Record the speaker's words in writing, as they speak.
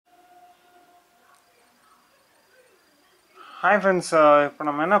Hi friends, இப்போ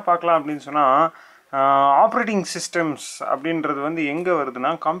நம்ம என்ன பார்க்கலாம் அப்படின்னு சொன்னால் ஆப்ரேட்டிங் சிஸ்டம்ஸ் அப்படின்றது வந்து எங்கே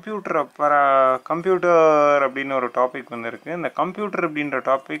வருதுன்னா கம்ப்யூட்டர் அப்படின்னு ஒரு டாபிக் வந்து இருக்குது. இந்த கம்ப்யூட்டர் அப்படின்ற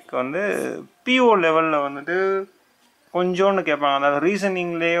டாபிக் வந்து பிஓ லெவலில் வந்துட்டு கொஞ்சோன்னு கேட்பாங்க. அதாவது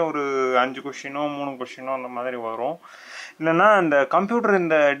ரீசனிங்லேயே ஒரு 5 கொஷினோ 3 கொஷினோ அந்த மாதிரி வரும். இல்லைன்னா இந்த கம்ப்யூட்டர்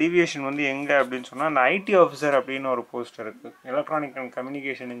இந்த டீவியேஷன் வந்து எங்கே அப்படின்னு சொன்னால் அந்த ஐடி ஆஃபீஸர் அப்படின்னு ஒரு போஸ்ட் இருக்குது. Electronic and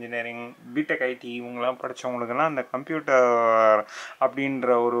communication engineering, BTech ID இவங்கெல்லாம் படித்தவங்களுக்கெல்லாம் அந்த கம்ப்யூட்டர் அப்படின்ற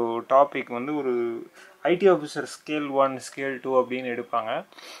ஒரு டாபிக் வந்து ஒரு ஐடி ஆஃபீஸர் ஸ்கேல் 1 ஸ்கேல் 2 அப்படின்னு எடுப்பாங்க.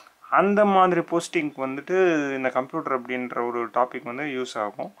 அந்த மாதிரி போஸ்டிங்க்கு வந்துட்டு இந்த கம்ப்யூட்டர் அப்படின்ற ஒரு டாபிக் வந்து யூஸ்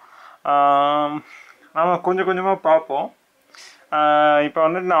ஆகும். நம்ம கொஞ்சம் கொஞ்சமாக பார்ப்போம். இப்போ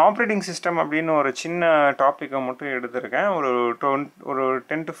வந்துட்டு நான் ஆப்ரேட்டிங் சிஸ்டம் அப்படின்னு ஒரு சின்ன டாப்பிக்கை மட்டும் எடுத்திருக்கேன். ஒரு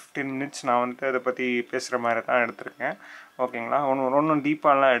 10 to 15 மினிட்ஸ் நான் வந்துட்டு அதை பற்றி பேசுகிற மாதிரி தான் எடுத்திருக்கேன். ஓகேங்களா? ஒன்றும்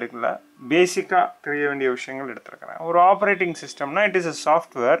டீப்பாலாம் எடுக்கல, பேசிக்காக தெரிய வேண்டிய விஷயங்கள் எடுத்திருக்கிறேன். ஒரு operating சிஸ்டம்னா it is a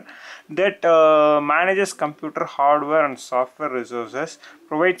software that manages computer hardware and software resources,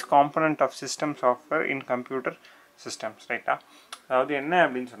 provides component of system software in computer systems. ரைட்டா? அதாவது என்ன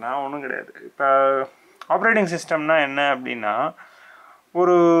அப்படின்னு சொன்னால் ஒன்றும் கிடையாது. இப்போ ஆப்ரேட்டிங் சிஸ்டம்னா என்ன அப்படின்னா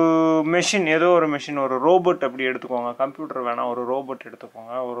ஒரு மெஷின், ஏதோ ஒரு மெஷின், ஒரு ரோபோட் அப்படி எடுத்துக்கோங்க. கம்ப்யூட்டர் வேணாம், ஒரு ரோபோட்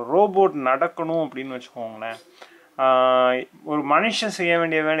எடுத்துக்கோங்க. ஒரு ரோபோட் நடக்கணும் அப்படின்னு வச்சுக்கோங்களேன். ஒரு மனுஷன் செய்ய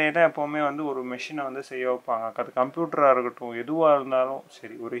வேண்டிய வேலையை தான் எப்போவுமே வந்து ஒரு மெஷினை வந்து செய்ய வைப்பாங்க. அது கம்ப்யூட்டராக இருக்கட்டும், எதுவாக இருந்தாலும்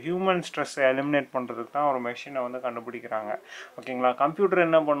சரி. ஒரு ஹியூமன் ஸ்ட்ரெஸ்ஸை எலிமினேட் பண்ணுறதுக்கு தான் ஒரு மெஷினை வந்து கண்டுபிடிக்கிறாங்க. ஓகேங்களா? கம்ப்யூட்டர்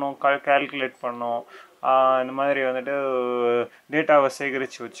என்ன பண்ணும்? கால்குலேட் பண்ணும், இந்த மாதிரி வந்துட்டு டேட்டாவை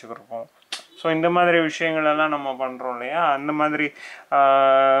சேகரித்து வச்சுக்கிறோம். ஸோ இந்த மாதிரி விஷயங்களெல்லாம் நம்ம பண்ணுறோம் இல்லையா? அந்த மாதிரி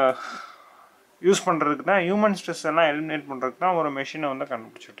யூஸ் பண்ணுறதுக்கு தான், ஹியூமன் ஸ்ட்ரெஸ் எல்லாம் எலிமினேட் பண்ணுறதுக்கு தான் ஒரு மெஷினை வந்து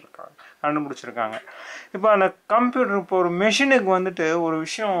கண்டுபிடிச்சிருக்காங்க. இப்போ அந்த கம்ப்யூட்டர், இப்போ ஒரு மெஷினுக்கு வந்துட்டு ஒரு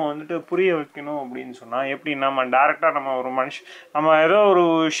விஷயம் வந்துட்டு புரிய வைக்கணும் அப்படின்னு சொன்னால் எப்படி? நம்ம டேரெக்டாக நம்ம ஏதோ ஒரு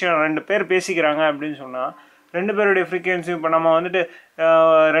விஷயம் 2 பேர் பேசிக்கிறாங்க அப்படின்னு சொன்னால் 2 பேருடைய ஃப்ரீக்வன்சி, இப்போ நம்ம வந்துட்டு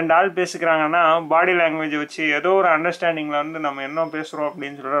 2 ஆள் பேசிக்கிறாங்கன்னா பாடி லாங்குவேஜை வச்சு ஏதோ ஒரு அண்டர்ஸ்டாண்டிங்கில் வந்து நம்ம என்ன பேசுகிறோம்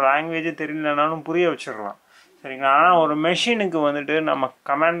அப்படின்னு சொல்லிட்டு லாங்குவேஜே தெரியலனாலும் புரிய வச்சிடலாம். சரிங்களா? ஆனால் ஒரு மெஷினுக்கு வந்துட்டு நம்ம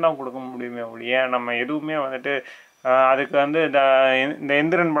கமாண்ட் தான் கொடுக்க முடியுமே ஒழிய நம்ம எதுவுமே வந்துட்டு அதுக்கு வந்து இந்த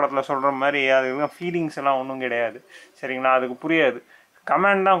எந்திரன் படத்தில் சொல்கிற மாதிரி அதுக்கு ஃபீலிங்ஸ் எல்லாம் ஒன்றும் கிடையாது. சரிங்களா? அதுக்கு புரியாது.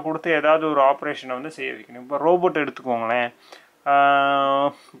 கமாண்ட் தான் கொடுத்து ஏதாவது ஒரு ஆப்ரேஷனை வந்து செய்ய வைக்கணும். இப்போ ரோபோட் எடுத்துக்கோங்களேன்.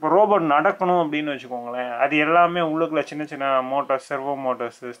 இப்போ ரோபோட் நடக்கணும் அப்படின்னு வச்சுக்கோங்களேன். அது எல்லாமே உள்ளுக்குள்ள சின்ன சின்ன Motors, servo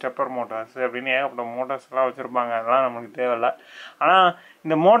motors, stepper motors அப்படின்னு ஏகப்பட்ட மோட்டார்ஸ் எல்லாம் வச்சுருப்பாங்க. அதெல்லாம் நமக்கு தேவையில்லை. ஆனால்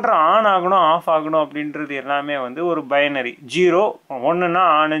இந்த மோட்டர் ஆன் ஆகணும், ஆஃப் ஆகணும் அப்படின்றது எல்லாமே வந்து ஒரு பைனரி. 0 1னா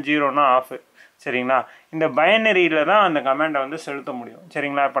ஆனு, 0னா ஆஃபு. சரிங்களா? இந்த பைனரியில் தான் அந்த கமாண்டை வந்து செலுத்த முடியும்.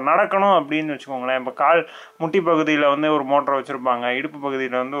 சரிங்களா? இப்போ நடக்கணும் அப்படின்னு வச்சுக்கோங்களேன். இப்போ கால் முட்டி பகுதியில் வந்து ஒரு மோட்டர் வச்சுருப்பாங்க, இடுப்பு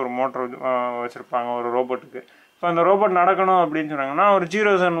பகுதியில் வந்து ஒரு மோட்டர் வச்சுருப்பாங்க ஒரு ரோபோட்டுக்கு. இப்போ அந்த ரோபோட் நடக்கணும் அப்படின்னு சொன்னாங்கன்னா ஒரு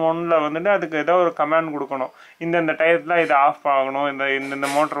 0s and 1ல் வந்துட்டு அதுக்கு ஏதோ ஒரு கமாண்ட் கொடுக்கணும். இந்த டயத்தில் இது ஆஃப் ஆகணும், இந்த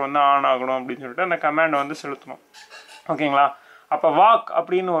மோட்டர் வந்து ஆன் ஆகணும் அப்படின்னு சொல்லிட்டு அந்த கமாண்டை வந்து செலுத்தணும். ஓகேங்களா? அப்போ வாக்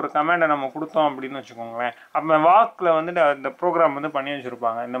அப்படின்னு ஒரு கமாண்டை நம்ம கொடுத்தோம் அப்படின்னு வச்சுக்கோங்களேன். அப்போ வாக்கில் வந்துட்டு அந்த ப்ரோக்ராம் வந்து பண்ணி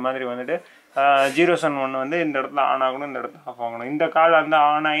வச்சுருப்பாங்க. இந்த மாதிரி வந்துட்டு 0s and 1 வந்து இந்த இடத்துல ஆன் ஆகணும், இந்த இடத்துல ஆஃப் ஆகணும். இந்த கால் வந்து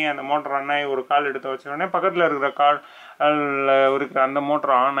ஆன் ஆகி அந்த மோட்டர் ஆன் ஆகி ஒரு கால் எடுத்து வச்சோடனே பக்கத்தில் இருக்கிற கால் இருக்கிற அந்த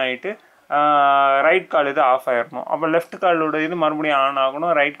மோட்டர் ஆன் ஆகிட்டு ரைட் கால் இது ஆஃப் ஆயிடணும். அப்போ லெஃப்ட் காலோட இது மறுபடியும் ஆன்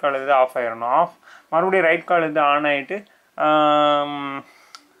ஆகணும், ரைட் கால் இது ஆஃப் ஆயிடணும். மறுபடியும் ரைட் கால் இது ஆன் ஆகிட்டு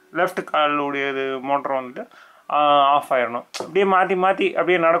லெஃப்ட் காலுடைய இது மோட்டர் வந்துட்டு ஆஃப் ஆயிடணும். அப்படியே மாற்றி மாற்றி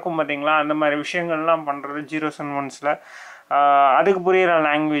அப்படியே நடக்கும் பார்த்தீங்களா? அந்த மாதிரி விஷயங்கள்லாம் பண்ணுறது 0s and 1ஸில். அதுக்கு புரிகிற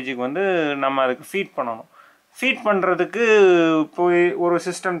லாங்குவேஜுக்கு வந்து நம்ம அதுக்கு ஃபீட் பண்ணணும். ஃபீட் பண்ணுறதுக்கு இப்போ ஒரு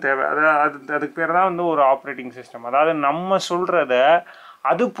சிஸ்டம் தேவை. அதுக்கு பேர் தான் வந்து ஒரு ஆப்ரேட்டிங் சிஸ்டம். அதாவது நம்ம சொல்கிறத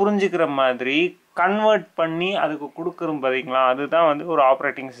அது புரிஞ்சுக்கிற மாதிரி கன்வெர்ட் பண்ணி அதுக்கு கொடுக்குறோம் பார்த்தீங்களா? அதுதான் வந்து ஒரு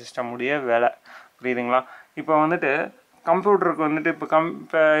ஆப்ரேட்டிங் சிஸ்டமுடைய வேலை. புரியுதுங்களா? இப்போ வந்துட்டு கம்ப்யூட்டருக்கு வந்துட்டு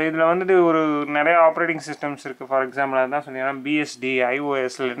இப்போ இதில் வந்துட்டு ஒரு நிறைய ஆப்ரேட்டிங் சிஸ்டம்ஸ் இருக்குது. ஃபார் எக்ஸாம்பிள் அதுதான் சொன்னீங்கன்னா பிஎஸ்டி,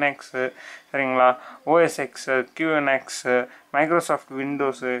 ஐஓஎஸ், லினக்ஸு, சரிங்களா, ஓஎஸ்எக்ஸு, கியூஎன்எக்ஸு, மைக்ரோசாஃப்ட்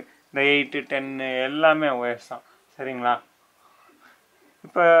விண்டோஸு, இந்த 8, 10 எல்லாமே ஓஎஸ் தான். சரிங்களா?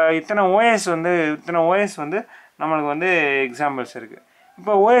 இப்போ இத்தனை ஓஎஸ் வந்து நம்மளுக்கு வந்து எக்ஸாம்பிள்ஸ் இருக்குது.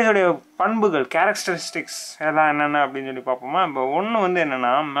 இப்போ ஓஎஸோடைய பண்புகள், கேரக்டரிஸ்டிக்ஸ் எல்லாம் என்னென்ன அப்படின்னு சொல்லி பார்ப்போமா? இப்போ ஒன்று வந்து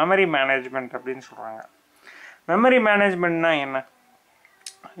என்னென்னா மெமரி மேனேஜ்மெண்ட் அப்படின்னு சொல்கிறாங்க. மெமரி மேனேஜ்மெண்ட்னா என்ன?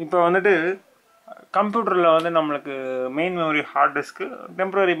 இப்போ வந்துட்டு கம்ப்யூட்டரில் வந்து நம்மளுக்கு main memory heart disc,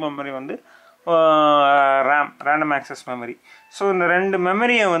 temporary memory வந்து ரேண்டம் ஆக்சஸ் மெமரி. ஸோ இந்த 2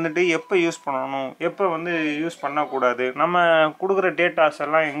 மெமரியை வந்துட்டு எப்போ யூஸ் பண்ணணும், எப்போ வந்து யூஸ் பண்ணக்கூடாது, நம்ம கொடுக்குற டேட்டாஸ்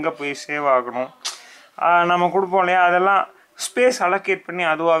எல்லாம் எங்கே போய் சேவ் ஆகணும், நம்ம கொடுப்போம் இல்லையா, அதெல்லாம் ஸ்பேஸ் அலோகேட் பண்ணி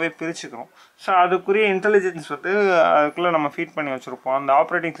அதுவாகவே பிரிச்சுக்கிறோம். ஸோ அதுக்குரிய இன்டெலிஜென்ஸ் வந்து அதுக்குள்ளே நம்ம ஃபீட் பண்ணி வச்சுருப்போம். அந்த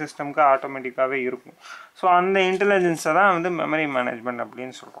ஆப்ரேட்டிங் சிஸ்டம்க்கு ஆட்டோமேட்டிக்காகவே இருக்கும். ஸோ அந்த இன்டெலிஜென்ஸை தான் வந்து மெமரி மேனேஜ்மெண்ட்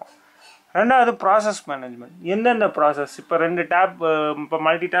அப்படின்னு சொல்கிறோம். ரெண்டாவது ப்ராசஸ் மேனேஜ்மெண்ட். எந்தெந்த ப்ராசஸ், இப்போ 2 டேப், இப்போ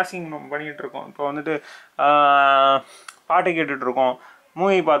மல்டி டாஸ்கிங் நம்ம பண்ணிகிட்டு இருக்கோம். இப்போ வந்துட்டு பாட்டு கேட்டுட்ருக்கோம்,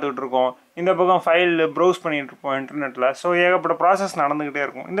 மூவி பார்த்துக்கிட்டு இருக்கோம், இந்த பக்கம் ஃபைல் ப்ரௌஸ் பண்ணிகிட்டு இருப்போம் இன்டர்நெட்டில். ஸோ ஏகப்பட்ட ப்ராசஸ் நடந்துக்கிட்டே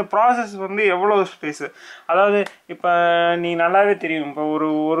இருக்கும். இந்த ப்ராசஸ் வந்து எவ்வளோ ஸ்பேஸு, அதாவது இப்போ நீ நல்லாவே தெரியும், இப்போ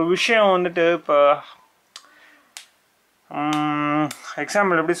ஒரு விஷயம் வந்துட்டு இப்போ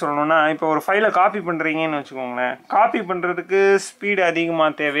எக்ஸாம்பிள் எப்படி சொல்லணும்னா, இப்போ ஒரு ஃபைலை காப்பி பண்ணுறீங்கன்னு வச்சுக்கோங்களேன். காப்பி பண்ணுறதுக்கு ஸ்பீடு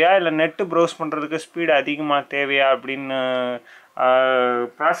அதிகமாக தேவையா இல்லை நெட்டு ப்ரௌஸ் பண்ணுறதுக்கு ஸ்பீடு அதிகமாக தேவையா அப்படின்னு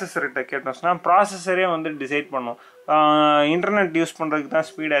ப்ராசஸர்கிட்ட கேட்டோம்னா ப்ராசஸரே வந்து டிசைட் பண்ணும். இன்டர்நெட் யூஸ் பண்ணுறதுக்கு தான்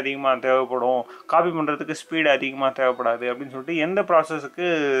ஸ்பீடு அதிகமாக தேவைப்படும், காப்பி பண்ணுறதுக்கு ஸ்பீடு அதிகமாக தேவைப்படாது அப்படின்னு சொல்லிட்டு எந்த ப்ராசஸுக்கு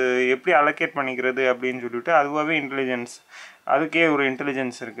எப்படி அலோகேட் பண்ணிக்கிறது அப்படின்னு சொல்லிட்டு அதுவாகவே இன்டெலிஜென்ஸ், அதுக்கே ஒரு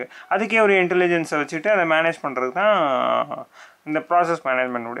இன்டெலிஜென்ஸ் இருக்குது. அதுக்கே ஒரு இன்டெலிஜென்ஸை வச்சுட்டு அதை மேனேஜ் பண்ணுறது தான் இந்த ப்ராசஸ்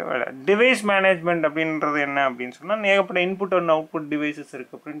மேனேஜ்மெண்ட்டுடைய வேலை. டிவைஸ் மேனேஜ்மெண்ட் அப்படின்றது என்ன அப்படின்னு சொன்னால், ஏகப்பட்ட இன்புட் அண்ட் அவுட்புட் டிவைசஸ்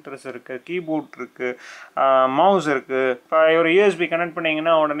இருக்குது, பிரிண்டர்ஸ் இருக்குது, கீபோர்ட் இருக்குது, மவுஸ் இருக்குது. இப்போ ஒரு யூஎஸ்பி கனெக்ட்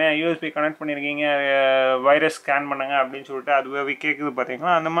பண்ணிங்கன்னா உடனே யூஎஸ்பி கனெக்ட் பண்ணியிருக்கீங்க, வைரஸ் ஸ்கேன் பண்ணுங்க அப்படின்னு சொல்லிட்டு அதுவே கேட்குது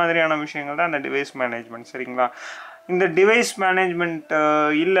பார்த்தீங்களா. அந்த மாதிரியான விஷயங்கள் தான் அந்த டிவைஸ் மேனேஜ்மெண்ட். சரிங்களா. இந்த டிவைஸ் மேனேஜ்மெண்ட்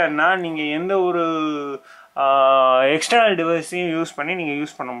இல்லைன்னா நீங்கள் எந்த ஒரு எக்ஸ்டர்னல் டிவைஸையும் யூஸ் பண்ணி நீங்கள்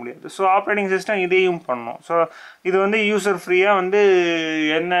யூஸ் பண்ண முடியாது. ஸோ ஆப்ரேட்டிங் சிஸ்டம் இதையும் பண்ணணும். ஸோ இது வந்து யூசர் ஃப்ரீயாக வந்து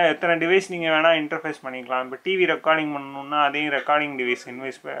எத்தனை டிவைஸ் நீங்கள் வேணால் இன்டர்ஃபேஸ் பண்ணிக்கலாம். இப்போ டிவி ரெக்கார்டிங் பண்ணணுன்னா அதையும் ரெக்கார்டிங் டிவைஸ்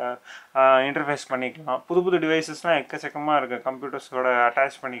இன்டர்ஃபேஸ் பண்ணிக்கலாம். புது டிவைசஸ்லாம் எக்கச்சக்கமாக இருக்குது கம்ப்யூட்டர்ஸோட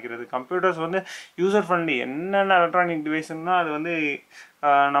அட்டாச் பண்ணிக்கிறது. கம்ப்யூட்டர்ஸ் வந்து யூசர் ஃப்ரெண்ட்லி. என்னென்ன எலக்ட்ரானிக் டிவைஸ்னால் அது வந்து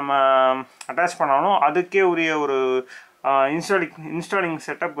நம்ம அட்டாச் பண்ணாலும் அதுக்கே உரிய ஒரு இன்ஸ்டாலிங்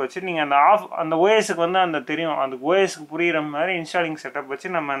செட்டப் வச்சு நீங்கள் அந்த ஓஎஸ்க்கு வந்து அந்த தெரியும், அந்த ஓஎஸ்க்கு புரிகிற மாதிரி இன்ஸ்டாலிங் செட்டப் வச்சு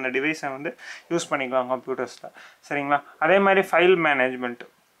நம்ம அந்த டிவைஸை வந்து யூஸ் பண்ணிக்கலாம் கம்ப்யூட்டர்ஸில். சரிங்களா. அதே மாதிரி file management,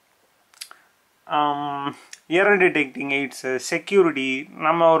 error detecting aids, security.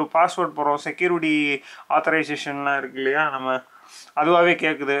 நம்ம ஒரு பாஸ்வேர்ட் போடுறோம், செக்யூரிட்டி ஆத்தரைசேஷன்லாம் இருக்குது இல்லையா, நம்ம அதுவாகவே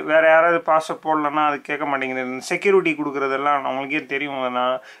கேட்குது. வேறு யாராவது பாஸ்வேர்ட் போடலன்னா அது கேட்க மாட்டேங்குது. செக்யூரிட்டி கொடுக்குறதெல்லாம் நம்மளுக்கே தெரியும்.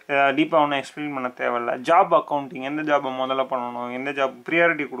 நான் டீப்பாக ஒன்றும் எக்ஸ்பிளைன் பண்ண தேவையில்ல. ஜாப் அக்கௌண்டிங், எந்த ஜாபை முதல்ல பண்ணணும், எந்த ஜாப்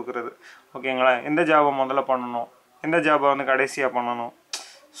ப்ரியாரிட்டி கொடுக்குறது, ஓகேங்களா, எந்த ஜாபை முதல்ல பண்ணணும், எந்த ஜாபை வந்து கடைசியாக பண்ணணும்.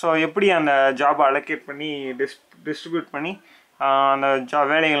 ஸோ எப்படி அந்த ஜாபை அலோகேட் பண்ணி டிஸ்ட்ரிபியூட் பண்ணி அந்த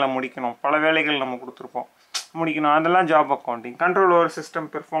வேலைகளை முடிக்கணும். பல வேலைகள் நம்ம கொடுத்துருப்போம், முடிக்கணும். அதெல்லாம் job accounting. Control over system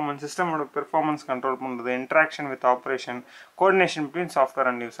performance, சிஸ்டமோட performance control பண்ணுறது. Interaction with operation, coordination between software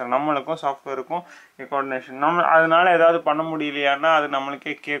and user. நம்மளுக்கும் சாஃப்ட்வேருக்கும் கோஆர்டினேஷன். நம்ம அதனால் ஏதாவது பண்ண முடியலையானா அது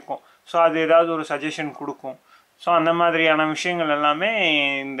நம்மளுக்கே கேட்கும். ஸோ அது ஏதாவது ஒரு சஜஷன் கொடுக்கும். ஸோ அந்த மாதிரியான விஷயங்கள் எல்லாமே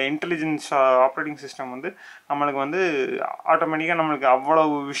இந்த இன்டெலிஜென்ஸ் ஆப்ரேட்டிங் சிஸ்டம் வந்து நம்மளுக்கு வந்து ஆட்டோமேட்டிக்காக நம்மளுக்கு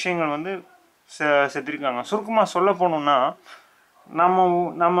அவ்வளவு விஷயங்கள் வந்து செஞ்சுருக்காங்க. சுருக்கமாக சொல்ல போகணுன்னா,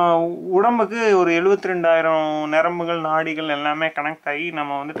 நம்ம உடம்புக்கு ஒரு 72,000 நரம்புகள், நாடிகள் எல்லாமே கனெக்ட் ஆகி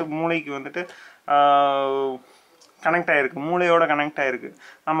நம்ம வந்துட்டு மூளைக்கு வந்துட்டு கனெக்ட் ஆகிருக்கு, மூளையோட கனெக்ட் ஆகிருக்கு.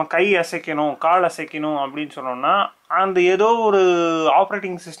 நம்ம கை அசைக்கணும், கால் அசைக்கணும் அப்படின்னு சொன்னோம்னா அந்த ஏதோ ஒரு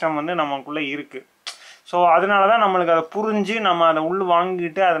ஆப்ரேட்டிங் சிஸ்டம் வந்து நமக்குள்ளே இருக்குது. ஸோ அதனால தான் நம்மளுக்கு அதை புரிஞ்சு நம்ம அதை உள்ள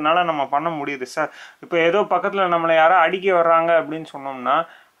வாங்கிட்டு அதனால் நம்ம பண்ண முடியுது. சார் இப்போ ஏதோ பக்கத்தில் நம்மளை யாரோ அடிக்க வர்றாங்க அப்படின்னு சொன்னோம்னா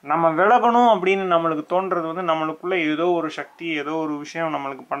நம்ம விலகணும் அப்படின்னு நம்மளுக்கு தோன்றது வந்து நம்மளுக்குள்ளே ஏதோ ஒரு சக்தி, ஏதோ ஒரு விஷயம்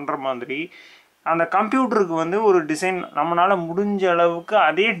நம்மளுக்கு பண்ணுற மாதிரி. அந்த கம்ப்யூட்டருக்கு வந்து ஒரு டிசைன் நம்மளால் முடிஞ்ச அளவுக்கு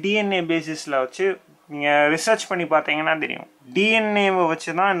அதே டிஎன்ஏ பேசிஸில் வச்சு நீங்கள் ரிசர்ச் பண்ணி பார்த்தீங்கன்னா தெரியும். டிஎன்ஏவை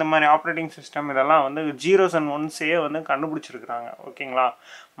வச்சு தான் இந்த மாதிரி ஆப்ரேட்டிங் சிஸ்டம் இதெல்லாம் வந்து 0s and 1s வந்து கண்டுபிடிச்சிருக்கிறாங்க. ஓகேங்களா.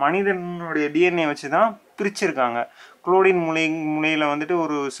 மனிதனுடைய டிஎன்ஏ வச்சு தான் பிரிச்சிருக்காங்க. குளோடின் முனையில் வந்துட்டு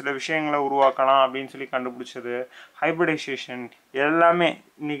ஒரு சில விஷயங்களை உருவாக்கலாம் அப்படின்னு சொல்லி கண்டுபிடிச்சது. ஹைபிரிடைசேஷன் எல்லாமே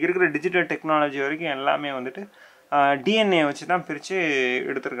இன்றைக்கி இருக்கிற டிஜிட்டல் டெக்னாலஜி வரைக்கும் எல்லாமே வந்துட்டு டிஎன்ஏ வச்சு தான் பிரித்து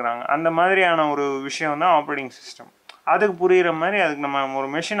எடுத்துருக்குறாங்க. அந்த மாதிரியான ஒரு விஷயம் தான் ஆப்ரேட்டிங் சிஸ்டம். அதுக்கு புரிகிற மாதிரி அதுக்கு நம்ம ஒரு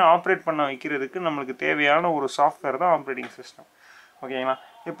மெஷினை ஆப்ரேட் பண்ண வைக்கிறதுக்கு நம்மளுக்கு தேவையான ஒரு சாஃப்ட்வேர் தான் ஆப்ரேட்டிங் சிஸ்டம். ஓகேங்களா.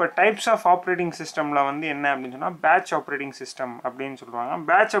 இப்போ டைப்ஸ் ஆஃப் ஆப்ரேட்டிங் சிஸ்டமில் வந்து என்ன அப்படின்னு சொன்னால் பேட்ச் ஆப்ரேட்டிங் சிஸ்டம் அப்படின்னு சொல்லுவாங்க.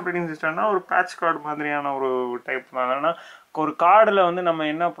 பேட்ச் ஆப்ரேட்டிங் சிஸ்டம்னா ஒரு பேட்ச் கார்டு மாதிரியான ஒரு டைப் தான். அதனால் ஒரு கார்டில் வந்து நம்ம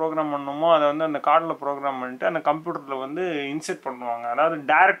என்ன ப்ரோக்ராம் பண்ணணுமோ அதை வந்து அந்த கார்டில் ப்ரோக்ராம் பண்ணிட்டு அந்த கம்ப்யூட்டரில் வந்து இன்செர்ட் பண்ணுவாங்க. அதாவது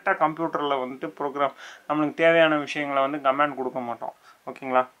டேரெக்டாக கம்ப்யூட்டரில் வந்துட்டு ப்ரோக்ராம் நம்மளுக்கு தேவையான விஷயங்களை வந்து கமாண்ட் கொடுக்க மாட்டோம்.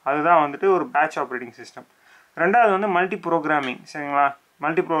 ஓகேங்களா. அதுதான் வந்துட்டு ஒரு பேட்ச் ஆப்ரேட்டிங் சிஸ்டம். ரெண்டாவது வந்து மல்டி ப்ரோக்ராமிங். சரிங்களா.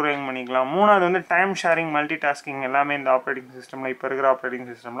 மல்டி ப்ரோக்ராமிங் பண்ணிக்கலாம். மூணாவது வந்து டைம் ஷேரிங், மல்டி டாஸ்கிங் எல்லாமே இந்த ஆப்ரேட்டிங் சிஸ்டமில் இப்போ இருக்கிற ஆப்ரேட்டிங்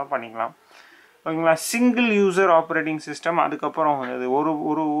சிஸ்டமில் பண்ணிக்கலாம். ஓகேங்களா. Single user operating system. அதுக்கப்புறம் வந்து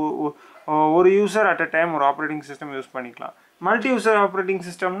ஒரு யூசர் அட் அ டைம் ஒரு ஆப்ரேட்டிங் சிஸ்டம் யூஸ் பண்ணிக்கலாம். மல்டி யூசர் ஆப்ரேட்டிங்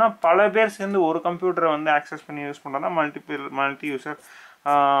சிஸ்டம்னா பல பேர் சேர்ந்து ஒரு கம்ப்யூட்டரை வந்து ஆக்சஸ் பண்ணி யூஸ் பண்ணுறது தான் மல்டி யூசர்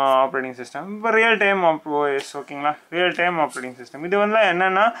ஆப்ரேட்டிங் சிஸ்டம். இப்போ ரியல் டைம் ஓஎஸ் ஓகேங்களா, ரியல் டைம் ஆப்ரேட்டிங் சிஸ்டம். இது வந்து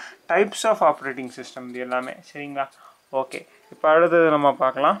என்னென்னா டைப்ஸ் ஆஃப் ஆப்ரேட்டிங் சிஸ்டம் இது எல்லாமே சரிங்களா. ஓகே, இப்போ அடுத்தது நம்ம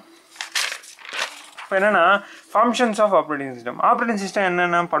பார்க்கலாம். இப்போ என்னென்னா ஃபங்க்ஷன்ஸ் ஆஃப் ஆப்ரேட்டிங் சிஸ்டம்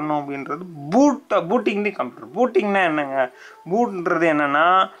என்னென்ன பண்ணும் அப்படின்றது பூட்டிங் தி கம்ப்யூட்டர். பூட்டிங்னா என்னங்க, பூட்ன்றது என்னென்னா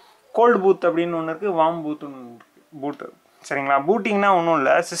கோல்டு பூத் அப்படின்னு ஒன்று இருக்குது, வார்ம் பூத்துன்னு ஒன்று இருக்குது. பூட்டு சரிங்களா. பூட்டிங்னா ஒன்றும்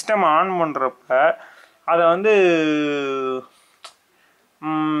இல்லை, சிஸ்டம் ஆன் பண்ணுறப்ப அதை வந்து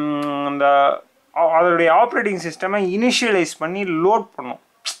இந்த அதோடைய ஆப்ரேட்டிங் சிஸ்டமை இனிஷியலைஸ் பண்ணி லோட் பண்ணும்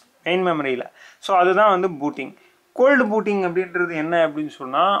மெயின் மெமரியில். ஸோ அதுதான் வந்து பூட்டிங். கோல்டு பூட்டிங் அப்படின்றது என்ன அப்படின்னு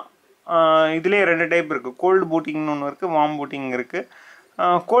சொன்னால் இதுலேயே 2 டைப் இருக்குது. கோல்டு பூட்டிங்னு ஒன்று இருக்குது, வார்ம் பூட்டிங் இருக்குது.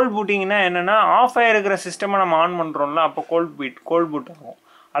 கோல்டு பூட்டிங்னா என்னென்னா ஆஃப் ஆகிருக்கிற சிஸ்டமை நம்ம ஆன் பண்ணுறோம்ல, அப்போ கோல்டு பூட் ஆகும்.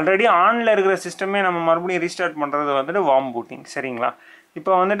 ஆல்ரெடி ஆனில் இருக்கிற சிஸ்டமே நம்ம மறுபடியும் ரீஸ்டார்ட் பண்ணுறது வந்துட்டு வார்ம் பூட்டிங் சரிங்களா.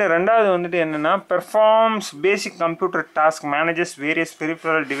 இப்போ வந்துட்டு ரெண்டாவது வந்துட்டு என்னென்னா performs basic computer task, manages various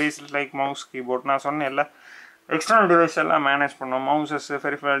peripheral devices like mouse keyboard. நான் சொன்னேன் இல்லை, எக்ஸ்டர்னல் டிவைஸ் எல்லாம் மேனேஜ் பண்ணோம், மவுசஸ்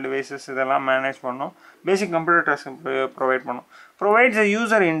பெரிஃபரல் டிவைசஸ் இதெல்லாம் மேனேஜ் பண்ணோம். பேசிக் கம்ப்யூட்டர் டாஸ்க் ப்ரொவைட் பண்ணோம். ப்ரொவைட்ஸ் அ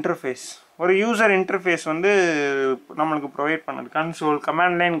யூசர் இன்டர்ஃபேஸ், ஒரு யூசர் இன்டர்ஃபேஸ் வந்து நம்மளுக்கு ப்ரொவைட் பண்ணுது. Console,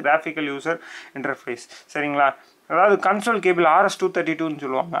 command line, graphical user interface சரிங்களா. அதாவது கன்சோல் கேபிள் RS-232ன்னு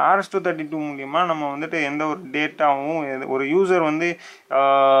சொல்லுவாங்க. RS-232 மூலிமா நம்ம வந்துட்டு எந்த ஒரு டேட்டாவும் ஒரு யூசர் வந்து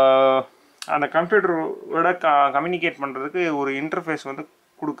அந்த கம்ப்யூட்டரோட கம்யூனிகேட் பண்ணுறதுக்கு ஒரு இன்டர்ஃபேஸ் வந்து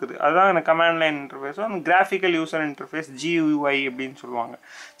கொடுக்குது. அதுதான் அந்த கமாண்ட் லைன் இன்டர்ஃபேஸும் அந்த கிராஃபிக்கல் யூசர் இன்டர்ஃபேஸ் GUI அப்படின்னு சொல்லுவாங்க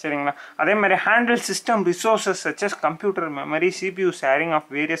சரிங்களா. அதே மாதிரி handle system resources சச்சஸ் computer memory, CPU sharing of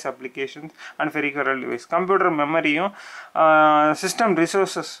various applications and peripheral device. Computer மெமரியும் system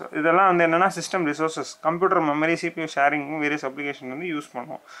resources இதெல்லாம் வந்து என்னென்னா system resources computer memory, CPU ஷேரிங்கும் various application வந்து யூஸ்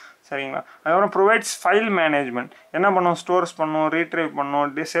பண்ணுவோம் சரிங்களா. அதுக்கப்புறம் ப்ரொவைட்ஸ் ஃபைல் மேனேஜ்மெண்ட், என்ன பண்ணோம், ஸ்டோர்ஸ் பண்ணோம், ரீட்ரைவ் பண்ணோம்,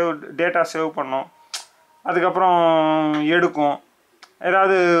 டேட்டா சேவ் பண்ணோம், அதுக்கப்புறம் எடுக்கும்,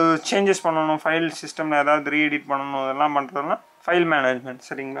 ஏதாவது சேஞ்சஸ் பண்ணணும், ஃபைல் சிஸ்டமில் ஏதாவது ரீஎடிட் பண்ணணும், இதெல்லாம் பண்ணுறதுலாம் ஃபைல் மேனேஜ்மெண்ட்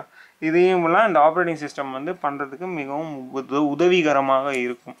சரிங்களா. இதையும்லாம் இந்த ஆப்ரேட்டிங் சிஸ்டம் வந்து பண்ணுறதுக்கு மிகவும் உதவிகரமாக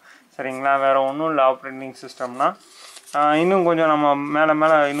இருக்கும் சரிங்களா. வேறு ஒன்றும் இல்லை ஆப்ரேட்டிங் சிஸ்டம்னா. இன்னும் கொஞ்சம் நம்ம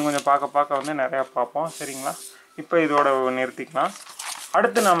மேலே இன்னும் கொஞ்சம் பார்க்க வந்து நிறையா பார்ப்போம் சரிங்களா. இப்போ இதோட நிறுத்திக்கலாம்.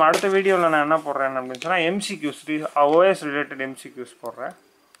 அடுத்த வீடியோவில் நான் என்ன போடுறேன் அப்படின்னு சொன்னால் MCQs, OS ரிலேட்டட் MCQs போடுறேன்.